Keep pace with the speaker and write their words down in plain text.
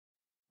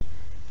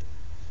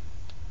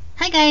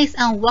Hi guys,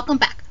 and welcome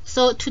back.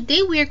 So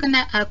today we're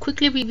gonna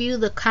quickly review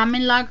the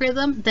common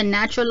logarithm, the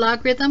natural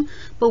logarithm,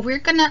 but we're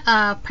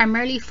gonna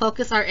primarily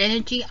focus our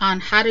energy on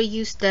how to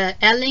use the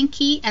ln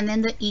key and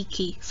then the e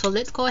key. So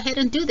let's go ahead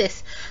and do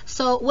this.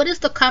 So what is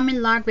the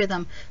common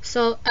logarithm?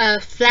 So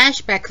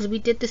flashback, because we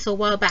did this a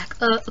while back.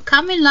 A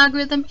common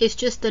logarithm is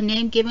just the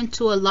name given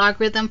to a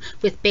logarithm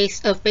with base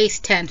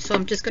 10. So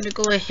I'm just gonna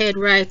go ahead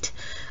write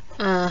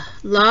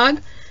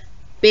log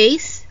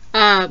base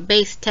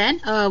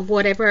 10 of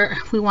whatever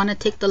we want to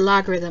take the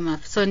logarithm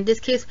of. So in this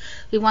case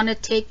we want to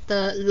take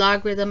the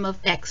logarithm of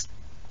x,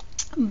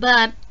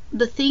 but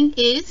the thing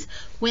is,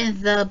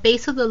 when the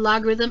base of the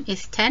logarithm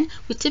is 10,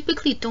 we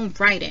typically don't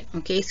write it.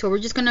 Okay, so we're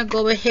just gonna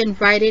go ahead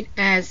and write it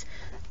as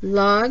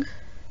log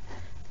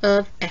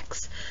of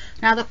x.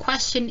 Now the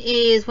question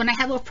is, when I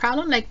have a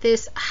problem like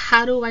this,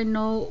 how do I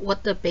know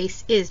what the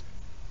base is?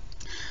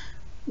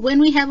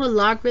 When we have a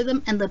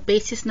logarithm and the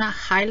base is not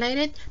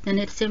highlighted, then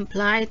it's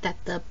implied that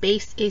the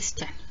base is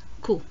 10.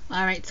 Cool.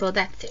 All right, so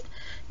that's it.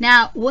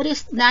 Now, what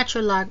is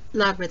natural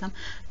logarithm?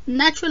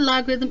 Natural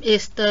logarithm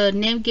is the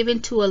name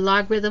given to a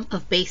logarithm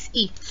of base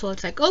e. So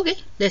it's like, okay,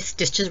 let's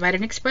just write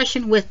an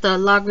expression with the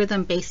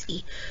logarithm base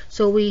e.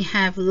 So we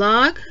have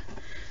log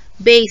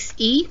base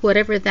e,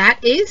 whatever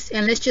that is,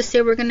 and let's just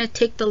say we're going to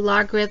take the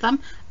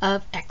logarithm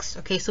of x.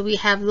 Okay, so we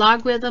have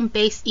logarithm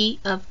base e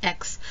of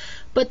x.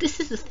 But this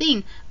is the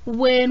thing,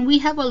 when we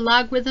have a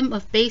logarithm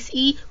of base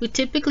e, we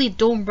typically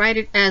don't write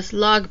it as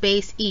log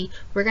base e.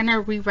 We're going to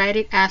rewrite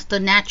it as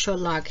the natural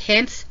log,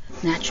 hence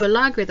natural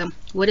logarithm.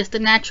 What is the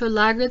natural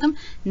logarithm?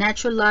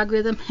 Natural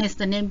logarithm is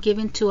the name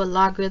given to a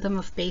logarithm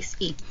of base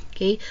e.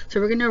 Okay, so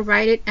we're going to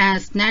write it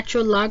as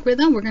natural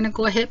logarithm. We're going to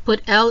go ahead and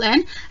put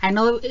ln. I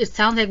know it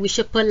sounds like we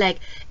should put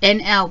like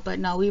nl, but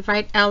no, we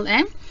write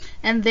ln,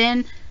 and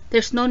then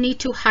there's no need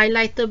to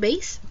highlight the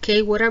base.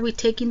 Okay, what are we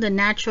taking the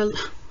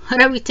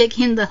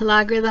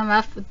logarithm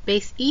of with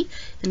base e?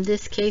 In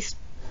this case,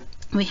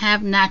 we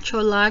have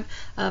natural log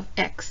of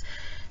x.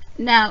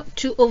 Now,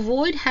 to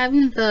avoid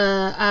having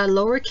the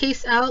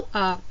lowercase l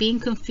being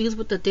confused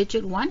with the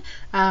digit 1,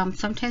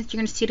 sometimes you're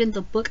going to see it in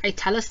the book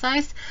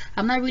italicized.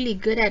 I'm not really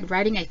good at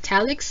writing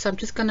italics, so I'm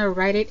just going to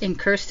write it in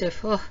cursive.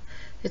 Oh,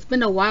 it's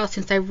been a while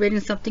since I've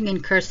written something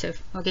in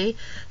cursive. Okay,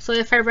 so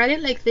if I write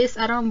it like this,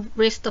 I don't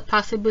risk the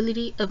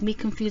possibility of me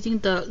confusing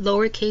the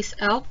lowercase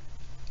l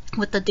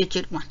with the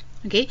digit 1.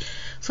 Okay,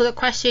 so the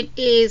question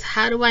is,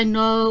 how do I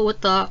know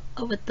what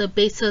the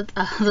base of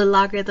the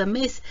logarithm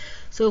is?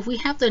 So if we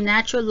have the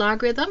natural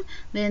logarithm,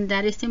 then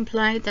that is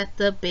implied that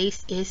the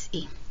base is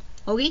e.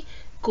 Okay,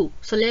 cool.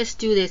 So let's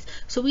do this.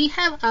 So we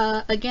have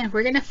again,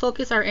 we're going to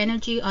focus our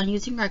energy on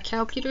using our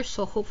calculator,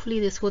 so hopefully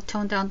this will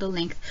tone down the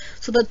length.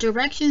 So the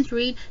directions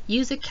read,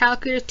 use a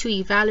calculator to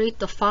evaluate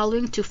the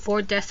following to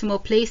 4 decimal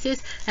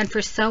places, and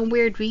for some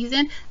weird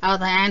reason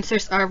the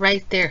answers are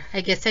right there.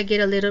 I guess I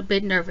get a little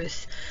bit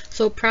nervous.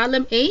 So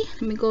problem A,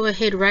 let me go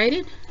ahead write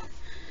it,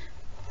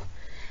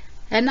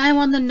 and I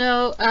want to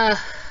know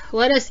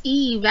what does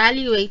e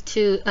evaluate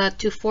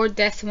to 4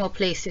 decimal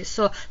places.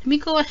 So let me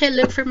go ahead and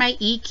look for my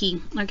e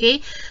key.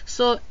 Okay,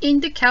 so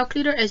in the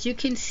calculator, as you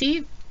can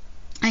see,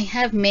 I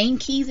have main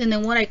keys and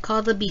then what I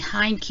call the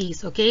behind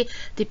keys. Okay,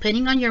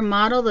 depending on your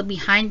model, the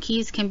behind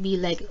keys can be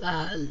like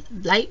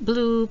light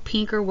blue,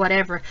 pink, or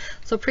whatever.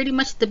 So pretty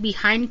much the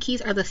behind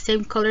keys are the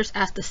same colors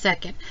as the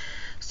second.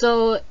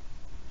 So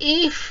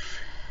if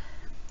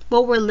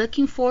what we're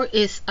looking for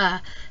is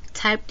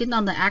typed in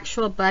on the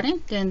actual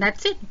button, then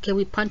that's it. Okay,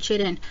 we punch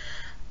it in.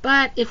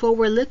 But if what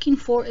we're looking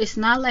for is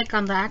not like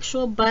on the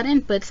actual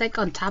button, but it's like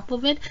on top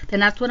of it,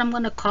 then that's what I'm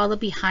going to call the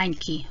behind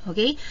key.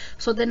 Okay,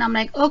 so then I'm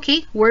like,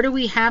 okay, where do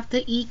we have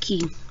the e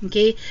key?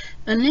 Okay,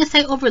 unless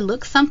I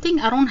overlook something,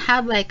 I don't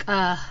have like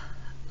a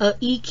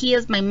e key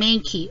as my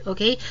main key.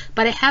 Okay,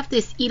 but I have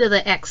this e to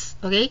the x.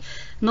 Okay,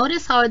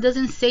 notice how it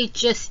doesn't say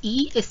just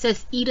e, it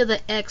says e to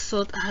the x.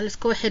 So let's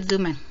go ahead,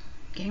 zoom in.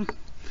 Okay,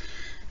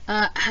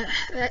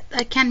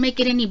 I can't make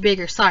it any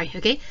bigger, sorry.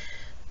 Okay,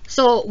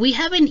 so we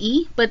have an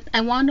e, but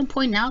I want to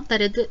point out that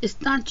it's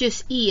not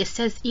just e, it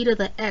says e to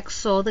the x.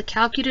 So the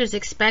calculator is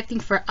expecting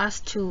for us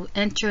to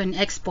enter an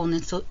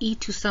exponent, so e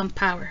to some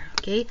power.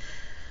 Okay,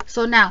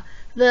 so now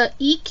the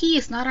e key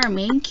is not our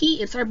main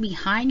key, it's our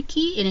behind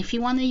key, and if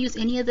you want to use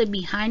any of the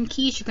behind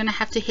keys, you're gonna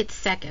have to hit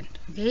second.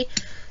 Okay,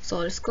 so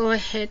let's go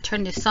ahead,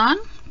 turn this on.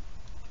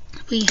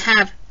 We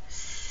have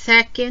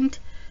second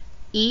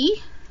e,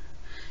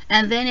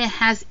 and then it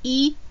has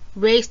e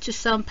raised to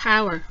some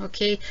power.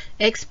 Okay,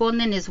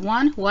 exponent is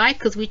 1. Why?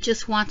 Because we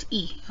just want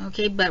e.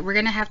 Okay, but we're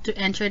gonna have to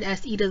enter it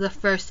as e to the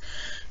first.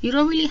 You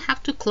don't really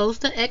have to close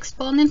the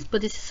exponents,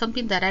 but this is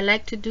something that I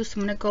like to do,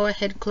 so I'm gonna go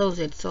ahead and close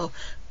it. So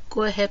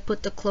go ahead,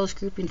 put the close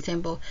grouping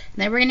symbol,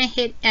 and then we're gonna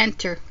hit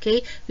enter.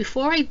 Okay,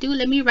 before I do,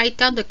 let me write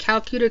down the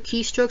calculator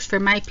keystrokes for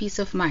my peace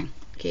of mind.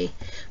 Okay,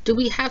 do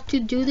we have to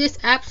do this?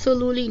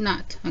 Absolutely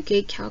not.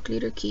 Okay,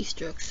 calculator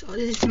keystrokes. Oh,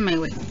 this is in my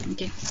way.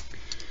 Okay,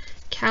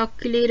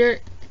 calculator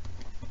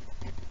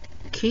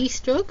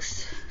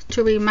keystrokes.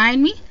 To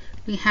remind me,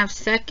 we have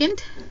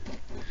second,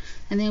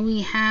 and then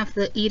we have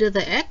the e to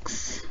the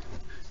x.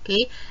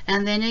 okay,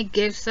 and then it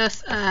gives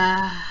us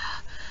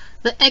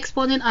the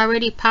exponent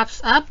already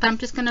pops up, but I'm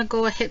just gonna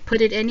go ahead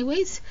put it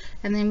anyways,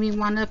 and then we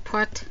want to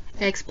put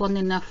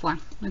exponent of 1.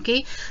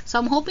 Okay, so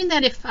I'm hoping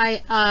that if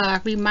I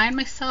remind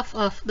myself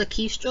of the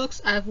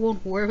keystrokes, I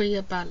won't worry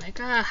about like,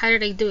 how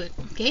did I do it.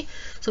 Okay,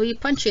 so we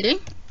punch it in,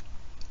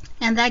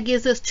 and that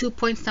gives us 2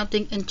 point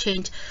something and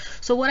change.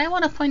 So what I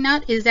want to point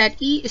out is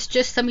that E is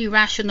just some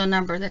irrational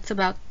number that's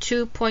about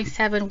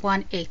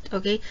 2.718.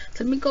 okay,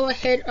 so let me go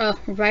ahead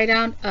write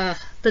down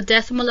the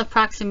decimal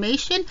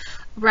approximation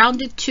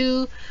rounded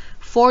to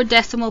 4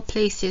 decimal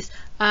places.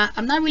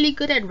 I'm not really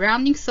good at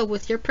rounding, so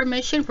with your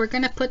permission, we're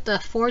gonna put the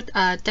 4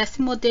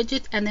 decimal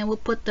digits, and then we'll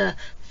put the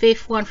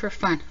 5th one for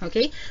fun.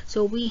 Okay,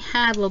 so we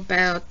have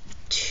about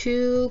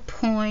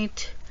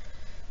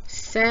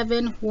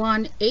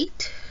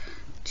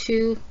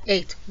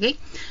 2.71828. Okay,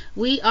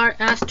 we are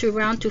asked to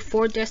round to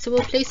 4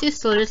 decimal places,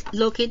 so let's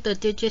locate the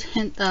digit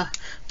in the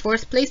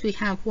 4th place. We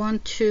have 1,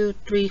 2,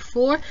 3,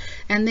 4,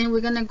 and then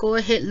we're gonna go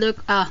ahead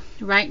look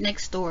right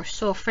next door.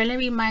 So friendly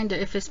reminder,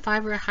 if it's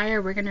 5 or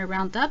higher, we're gonna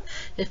round up.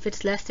 If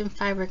it's less than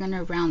 5, we're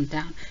gonna round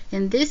down.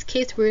 In this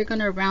case, we're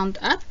gonna round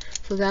up,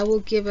 so that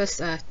will give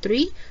us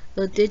 3.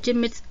 The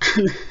digits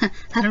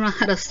I don't know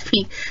how to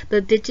speak,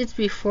 the digits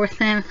before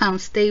them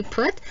stay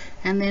put,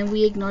 and then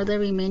we ignore the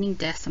remaining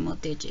decimal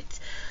digits.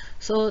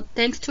 So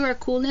thanks to our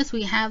coolness,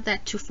 we have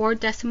that to 4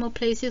 decimal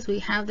places. We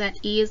have that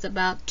E is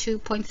about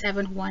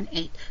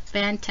 2.718.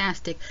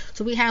 Fantastic.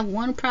 So we have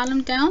 1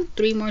 problem down,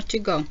 3 more to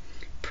go.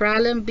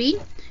 Problem B,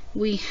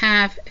 we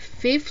have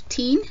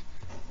 15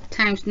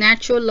 times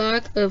natural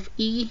log of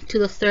E to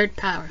the 3rd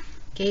power.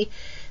 Okay,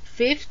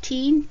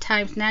 15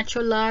 times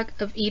natural log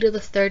of E to the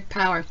 3rd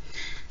power.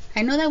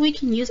 I know that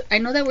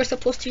we're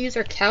supposed to use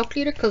our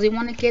calculator because we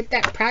want to get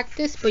that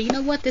practice, but you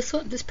know what, this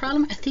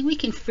problem, I think we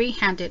can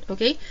freehand it.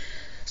 Okay,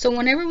 so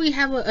whenever we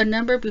have a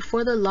number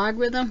before the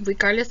logarithm,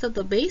 regardless of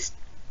the base,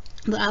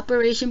 the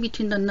operation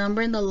between the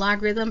number and the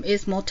logarithm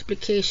is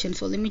multiplication.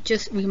 So let me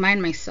just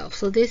remind myself.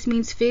 So this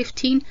means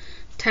 15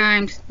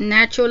 times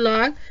natural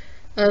log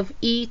of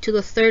E to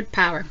the 3rd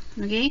power.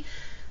 Okay,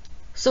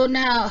 so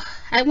now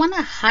I want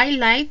to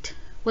highlight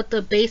what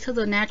the base of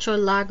the natural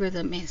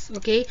logarithm is.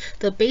 Okay,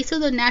 the base of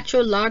the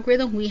natural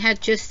logarithm we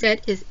had just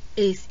said is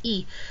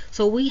E.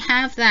 So we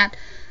have that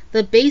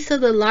the base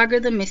of the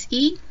logarithm is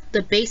E,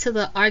 the base of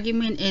the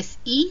argument is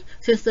E.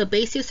 Since the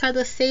bases are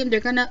the same, they're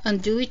gonna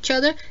undo each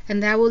other,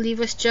 and that will leave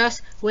us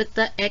just with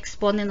the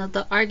exponent of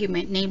the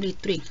argument, namely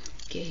 3.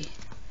 Okay,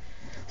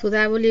 so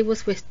that will leave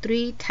us with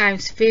 3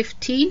 times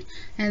 15,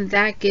 and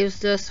that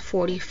gives us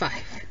 45.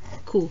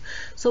 Cool.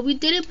 So we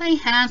did it by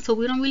hand, so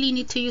we don't really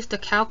need to use the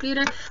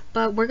calculator,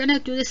 but we're gonna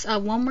do this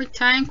one more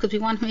time because we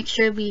want to make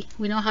sure we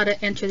know how to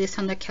enter this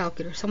on the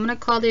calculator. So I'm gonna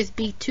call this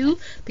B2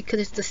 because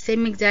it's the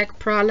same exact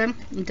problem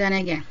done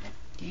again.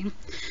 Okay,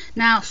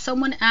 now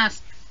someone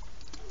asked,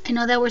 I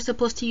know that we're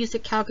supposed to use the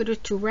calculator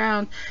to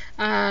round.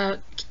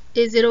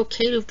 Is it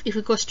okay if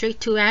we go straight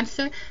to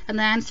answer? And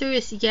the answer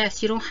is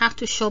yes. You don't have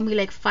to show me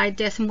like 5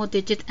 decimal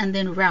digits and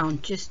then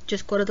round.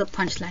 Just go to the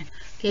punchline.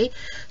 Okay,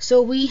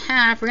 so we're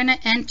gonna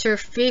enter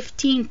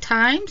 15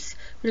 times.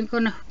 We're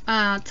gonna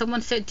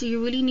someone said, do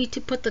you really need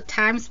to put the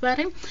times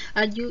button?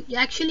 You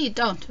actually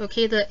don't.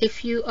 Okay,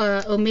 if you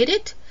omit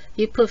it,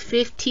 you put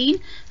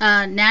 15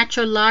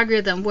 natural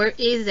logarithm. Where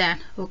is that?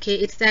 Okay,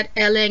 it's that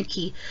ln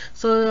key.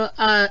 So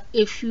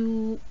if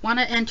you want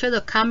to enter the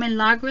common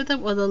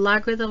logarithm or the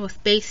logarithm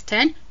of base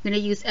 10, you're going to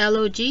use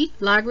log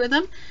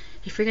logarithm.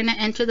 If you're going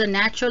to enter the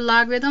natural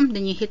logarithm,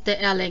 then you hit the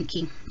ln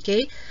key.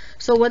 Okay,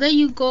 so whether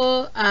you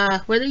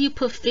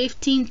put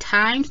 15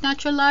 times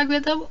natural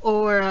logarithm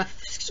or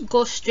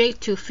go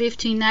straight to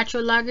 15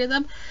 natural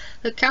logarithm,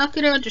 the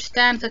calculator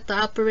understands that the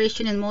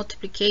operation is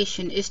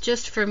multiplication. It's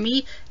just, for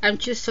me, I'm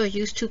just so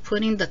used to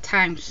putting the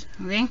times.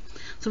 Okay,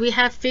 so we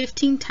have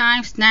 15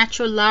 times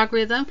natural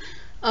logarithm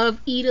of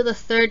E to the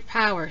 3rd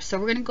power. So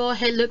we're gonna go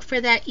ahead and look for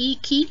that E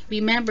key.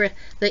 Remember,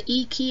 the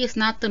E key is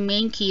not the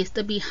main key, it's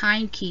the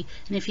behind key.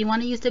 And if you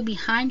want to use the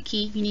behind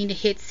key, you need to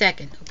hit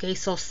second. Okay,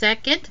 so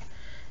second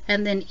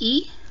and then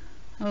E.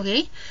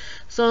 Okay,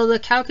 so the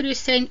calculator is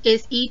saying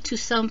is E to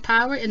some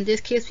power. In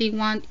this case, we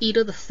want E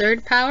to the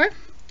 3rd power.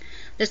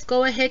 Let's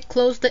go ahead,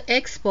 close the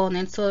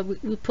exponent. So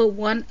we put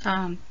one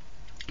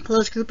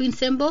close grouping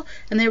symbol,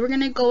 and then we're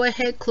going to go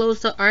ahead, close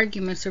the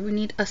argument. So we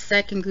need a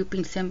second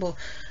grouping symbol.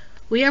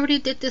 We already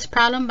did this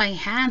problem by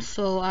hand,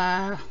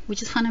 so we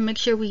just want to make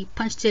sure we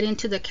punched it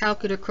into the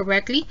calculator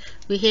correctly.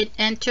 We hit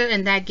enter,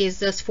 and that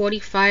gives us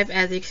 45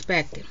 as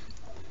expected.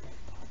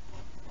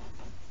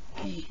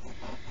 Okay,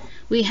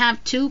 we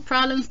have 2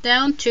 problems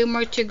down, 2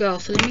 more to go.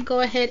 So let me go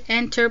ahead,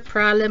 enter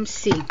problem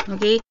C.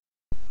 Okay.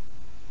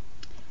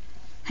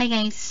 Hi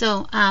guys,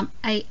 so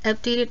I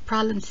updated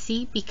problem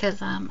C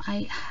because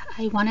I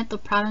wanted the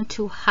problem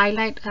to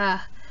highlight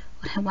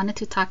what I wanted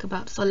to talk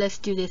about. So let's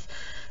do this.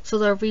 So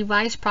the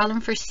revised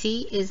problem for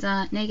C is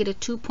negative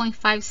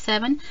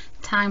 2.57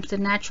 times the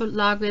natural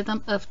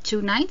logarithm of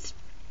 2/9,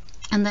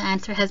 and the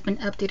answer has been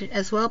updated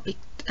as well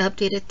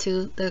update it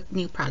to the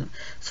new problem.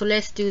 So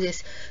let's do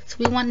this. So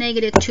we want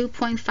negative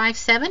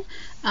 2.57.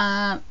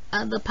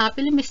 The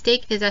popular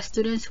mistake is that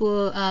students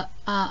will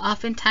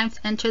oftentimes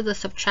enter the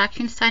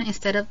subtraction sign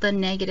instead of the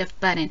negative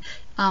button.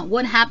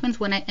 What happens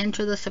when I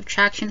enter the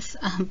subtraction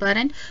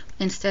button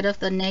instead of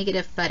the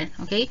negative button?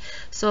 Okay,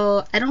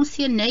 so I don't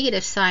see a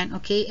negative sign.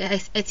 Okay,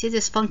 I see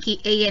this funky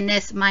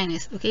ANS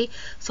minus. Okay,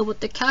 so what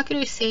the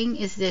calculator is saying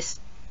is this: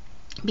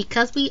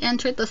 because we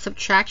entered the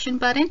subtraction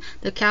button,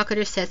 the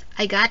calculator says,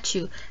 I got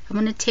you. I'm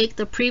going to take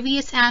the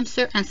previous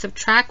answer and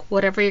subtract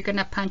whatever you're going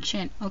to punch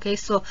in. Okay,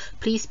 so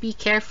please be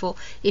careful.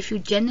 If you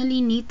generally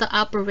need the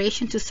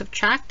operation to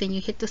subtract, then you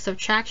hit the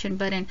subtraction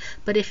button.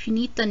 But if you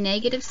need the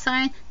negative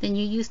sign, then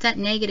you use that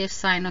negative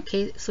sign.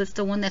 Okay, so it's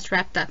the one that's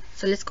wrapped up.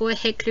 So let's go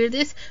ahead, clear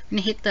this, and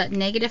hit the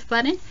negative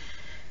button.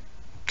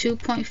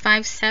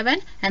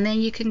 2.57, and then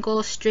you can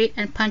go straight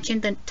and punch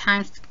in the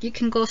times. You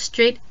can go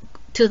straight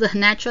to the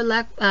natural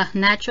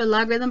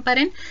logarithm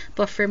button,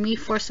 but for me,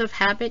 force of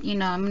habit, you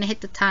know, I'm gonna hit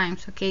the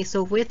times. Okay,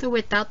 so with or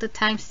without the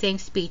times, same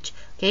speech.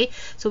 Okay,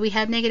 so we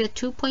have negative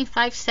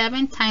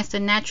 2.57 times the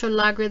natural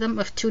logarithm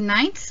of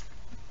 2/9.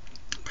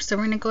 So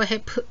we're gonna go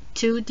ahead, put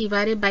 2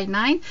 divided by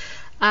 9.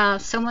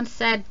 Someone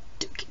said,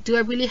 do I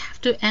really have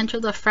to enter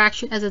the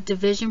fraction as a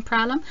division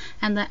problem?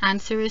 And the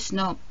answer is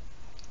no.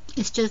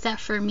 It's just that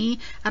for me,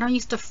 I don't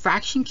use the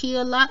fraction key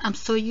a lot. I'm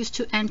so used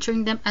to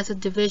entering them as a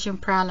division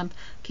problem.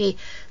 Okay,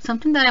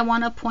 something that I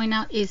want to point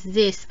out is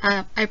this.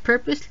 I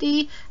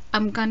purposely,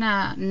 I'm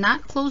gonna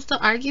not close the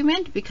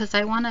argument because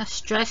I want to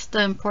stress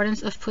the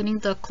importance of putting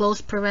the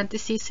closed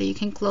parentheses so you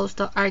can close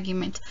the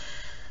argument.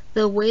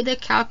 The way the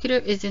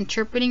calculator is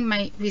interpreting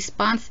my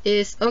response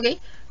is, okay,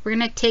 we're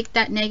gonna take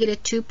that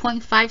negative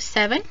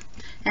 2.57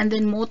 and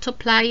then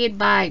multiply it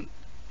by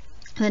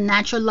the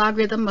natural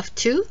logarithm of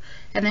 2,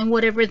 and then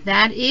whatever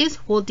that is,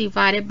 we'll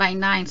divide it by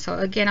 9. So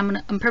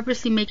again, I'm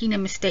purposely making a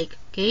mistake.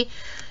 Okay,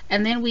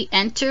 and then we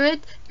enter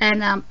it,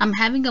 and I'm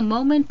having a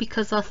moment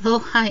because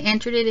although I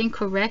entered it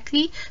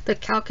incorrectly, the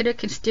calculator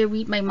can still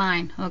read my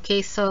mind.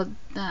 Okay, so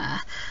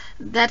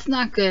that's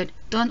not good.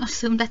 Don't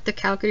assume that the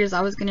calculator is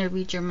always going to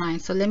read your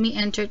mind. So let me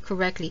enter it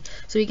correctly.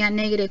 So we got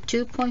negative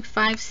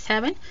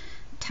 2.57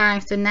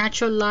 times the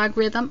natural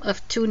logarithm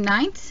of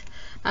 2/9.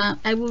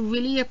 I would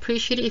really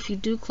appreciate it if you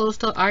do close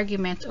the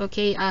argument.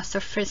 Okay, so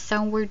for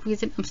some weird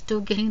reason, I'm still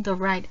getting the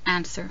right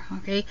answer.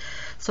 Okay,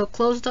 so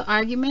close the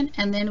argument,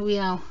 and then we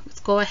let's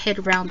go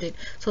ahead, round it.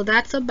 So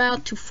that's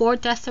about to 4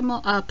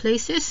 decimal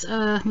places.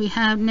 We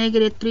have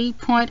negative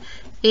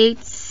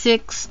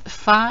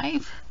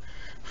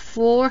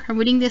 3.8654. I'm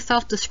reading this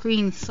off the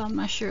screen, so I'm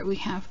not sure. We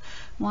have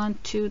 1,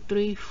 2,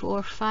 3,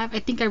 4, 5. I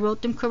think I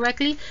wrote them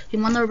correctly. You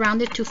want to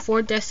round it to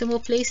 4 decimal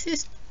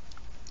places.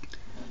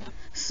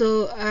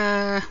 So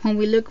when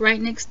we look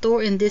right next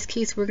door, in this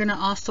case, we're going to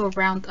also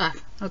round up.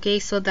 Okay,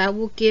 so that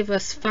will give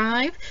us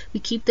 5. We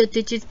keep the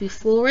digits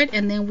before it,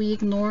 and then we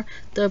ignore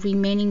the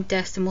remaining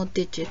decimal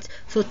digits.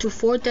 So to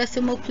 4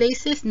 decimal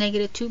places,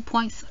 negative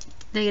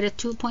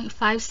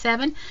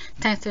 2.57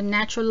 times the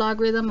natural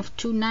logarithm of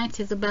 2/9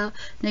 is about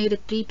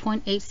negative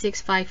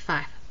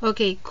 3.8655.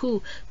 Okay,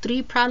 cool.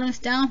 3 problems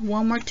down,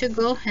 1 more to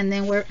go, and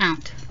then we're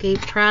out. Okay,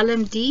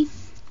 problem D.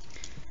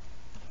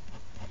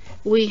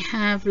 We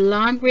have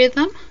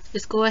logarithm.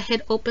 Let's go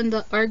ahead, open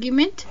the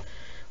argument.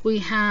 We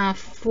have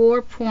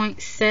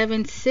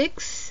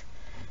 4.76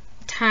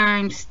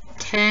 times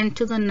 10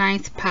 to the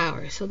 9th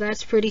power. So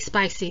that's pretty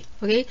spicy.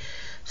 Okay,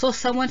 so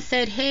someone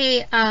said,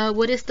 hey,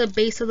 what is the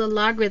base of the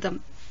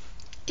logarithm?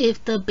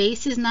 If the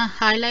base is not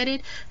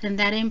highlighted, then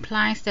that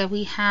implies that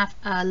we have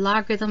a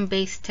logarithm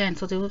base 10.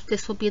 So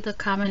this will be the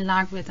common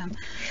logarithm.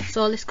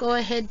 So let's go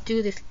ahead,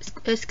 do this.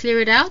 Let's clear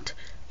it out.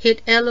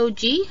 Hit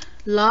log,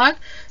 log.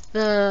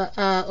 The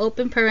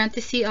open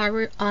parenthesis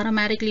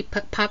automatically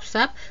pops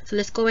up. So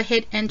let's go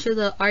ahead, enter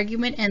the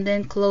argument, and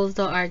then close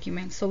the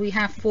argument. So we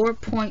have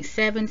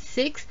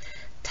 4.76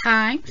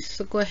 times,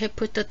 so go ahead,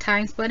 put the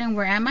times button.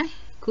 Where am I?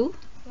 Cool,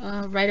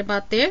 right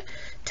about there,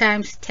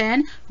 times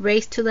 10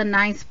 raised to the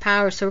 9th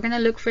power. So we're going to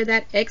look for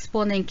that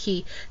exponent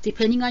key.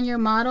 Depending on your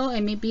model,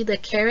 it may be the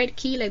caret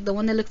key, like the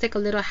one that looks like a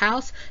little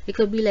house. It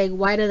could be like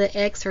y to the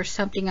x or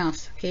something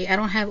else. Okay, I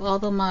don't have all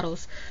the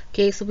models.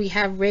 Okay, so we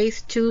have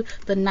raised to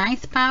the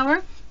 9th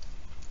power.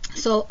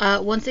 So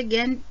once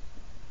again,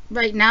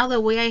 right now, the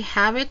way I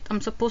have it,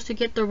 I'm supposed to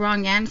get the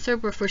wrong answer,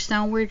 but for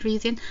some weird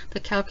reason, the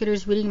calculator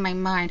is reading my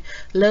mind.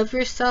 Love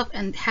yourself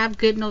and have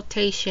good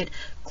notation.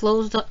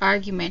 Close the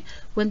argument.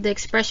 When the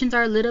expressions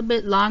are a little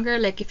bit longer,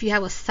 like if you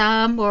have a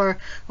sum or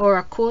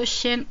a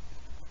quotient,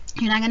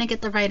 you're not going to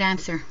get the right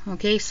answer.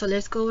 Okay, so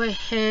let's go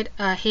ahead,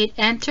 hit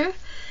enter,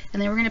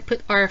 and then we're going to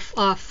put our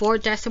 4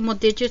 decimal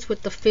digits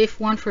with the 5th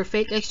one for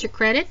fake extra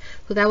credit.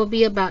 So that will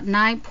be about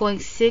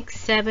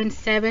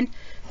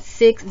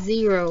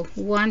 9.67760.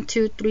 1,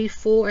 2, 3,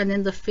 4, and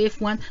then the 5th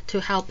one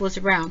to help us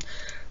round.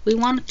 We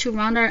want to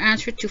round our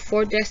answer to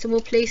 4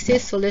 decimal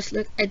places, so let's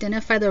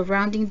identify the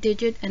rounding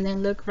digit and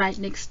then look right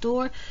next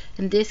door.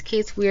 In this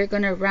case, we are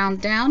going to round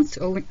down,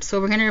 so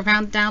we're going to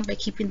round down by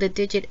keeping the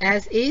digit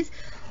as is.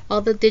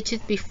 all the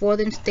digits before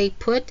them stay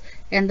put,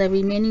 and the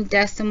remaining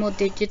decimal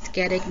digits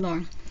get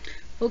ignored.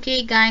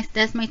 Okay guys,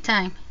 that's my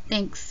time.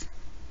 Thanks.